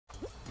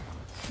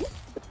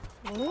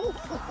First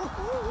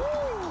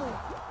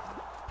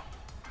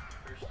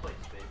place,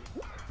 baby.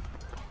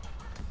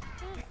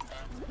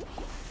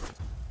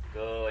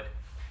 Good.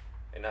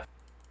 Enough.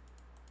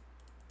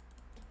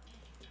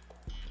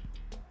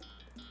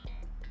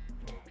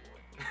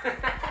 Try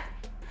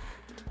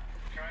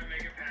and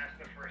make it past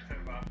the first set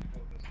of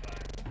obstacles this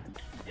time.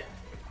 Yeah.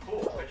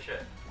 Cool. Good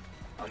shit.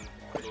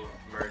 It'll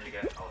merge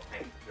again. Oh,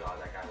 thank God,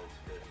 that guy looks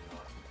good. You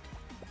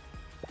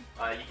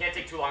know. You can't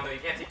take too long though. You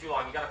can't take too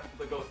long. You gotta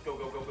go.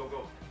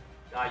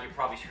 You're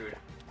probably screwed.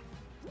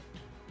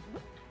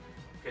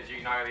 Because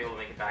you're not gonna be able to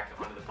make it back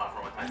onto the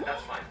platform on time.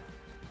 That's fine.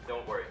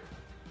 Don't worry.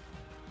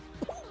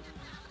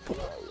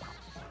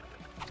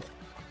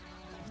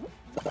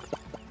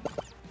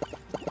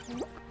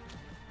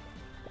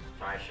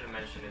 Sorry, I should have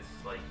mentioned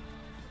it's like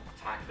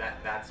time.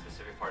 That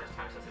specific part is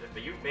time sensitive.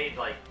 But you made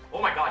like,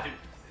 oh my God, dude.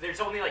 There's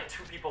only like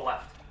 2 people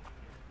left.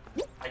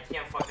 I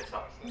can't fuck this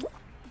up.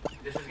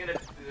 This is gonna.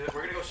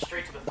 We're gonna go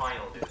straight to the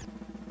final, dude.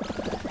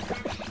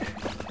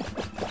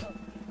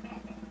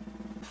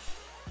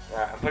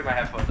 Alright, I'm putting my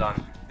headphones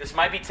on. This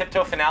might be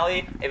Tiptoe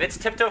Finale. If it's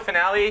Tiptoe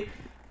Finale,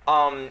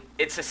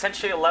 it's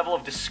essentially a level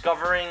of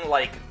discovering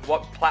like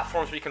what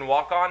platforms we can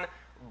walk on,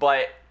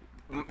 but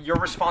your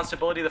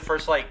responsibility the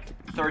first like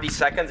 30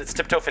 seconds, it's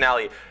Tiptoe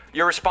Finale.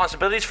 Your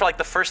responsibilities for like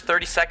the first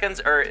 30 seconds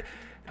are,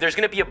 there's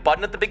gonna be a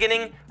button at the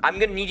beginning. I'm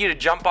gonna need you to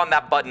jump on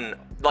that button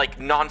like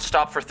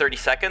non-stop for 30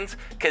 seconds,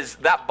 because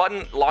that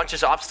button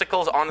launches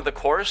obstacles onto the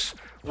course,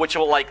 which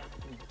will like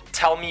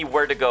tell me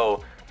where to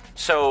go.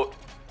 So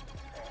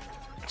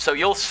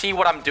you'll see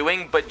what I'm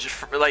doing, but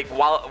just like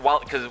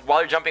while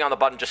you're jumping on the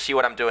button, just see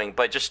what I'm doing.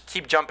 But just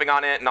keep jumping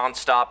on it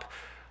non-stop.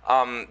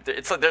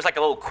 There's like a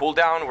little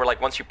cooldown where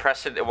like once you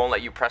press it, it won't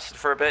let you press it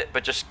for a bit.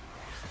 But just,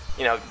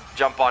 you know,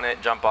 jump on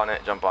it, jump on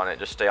it, jump on it.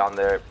 Just stay on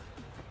there.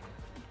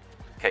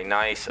 Okay,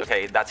 nice.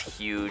 Okay, that's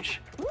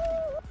huge.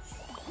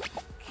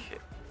 Okay.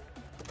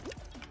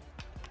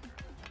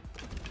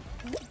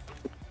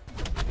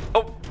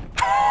 Oh.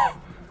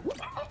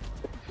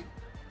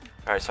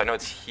 All right, so I know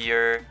it's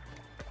here.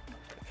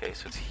 Okay,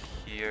 so it's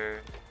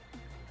here.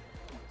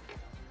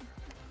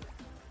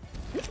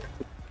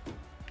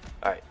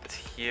 Alright, it's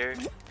here.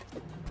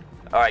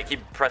 Alright, keep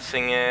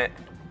pressing it.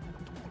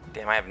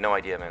 Damn, I have no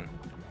idea, man.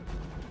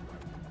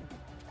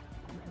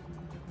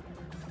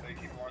 So you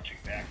keep launching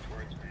back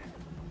towards me.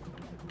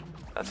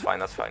 That's fine,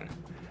 that's fine.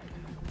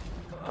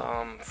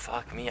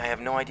 Fuck me, I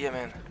have no idea,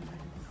 man.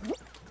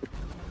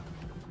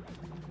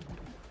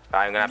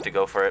 Alright, I'm gonna have to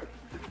go for it.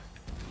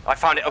 Oh, I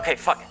found it. Okay,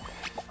 fuck.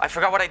 I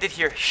forgot what I did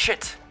here.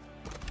 Shit.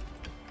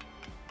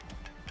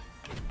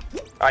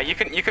 Alright, you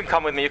can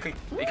come with me. You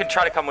can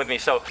try to come with me.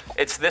 So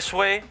it's this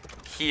way,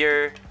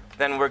 here,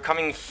 then we're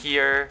coming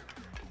here,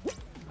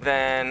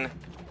 then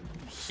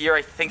here.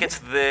 I think it's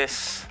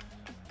this.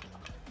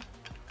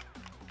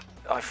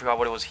 Oh, I forgot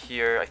what it was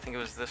here. I think it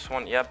was this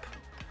one. Yep.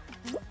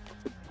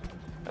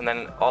 And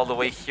then all the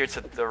way here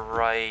to the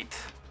right.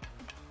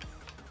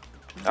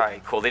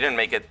 Alright, cool. They didn't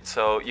make it,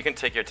 so you can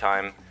take your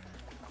time.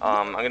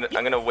 I'm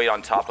gonna wait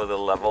on top of the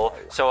level.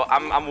 So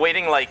I'm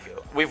waiting like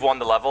we've won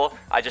the level.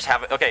 I just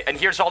have it. Okay, and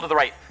here's all to the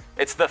right.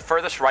 It's the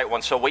furthest right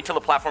one. So wait till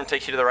the platform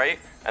takes you to the right,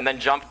 and then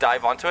jump,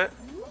 dive onto it.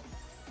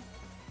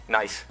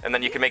 Nice, and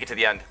then you can make it to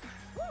the end.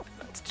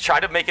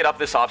 Try to make it up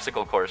this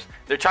obstacle course.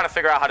 They're trying to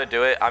figure out how to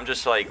do it. I'm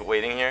just like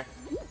waiting here.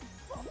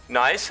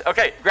 Nice.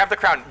 Okay, grab the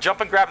crown.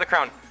 Jump and grab the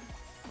crown.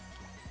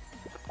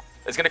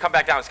 It's gonna come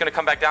back down. It's gonna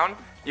come back down.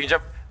 You can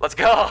jump. Let's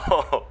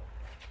go.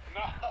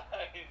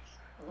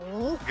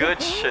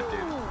 Good shit,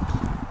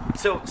 dude.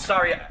 So,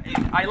 sorry,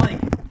 I like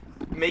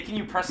making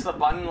you press the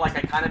button, like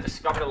I kind of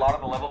discovered a lot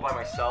of the level by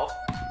myself,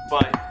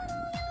 but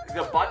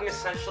the button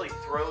essentially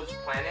throws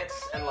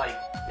planets and like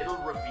it'll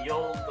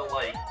reveal the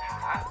like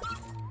path.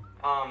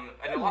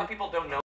 And a lot of people don't know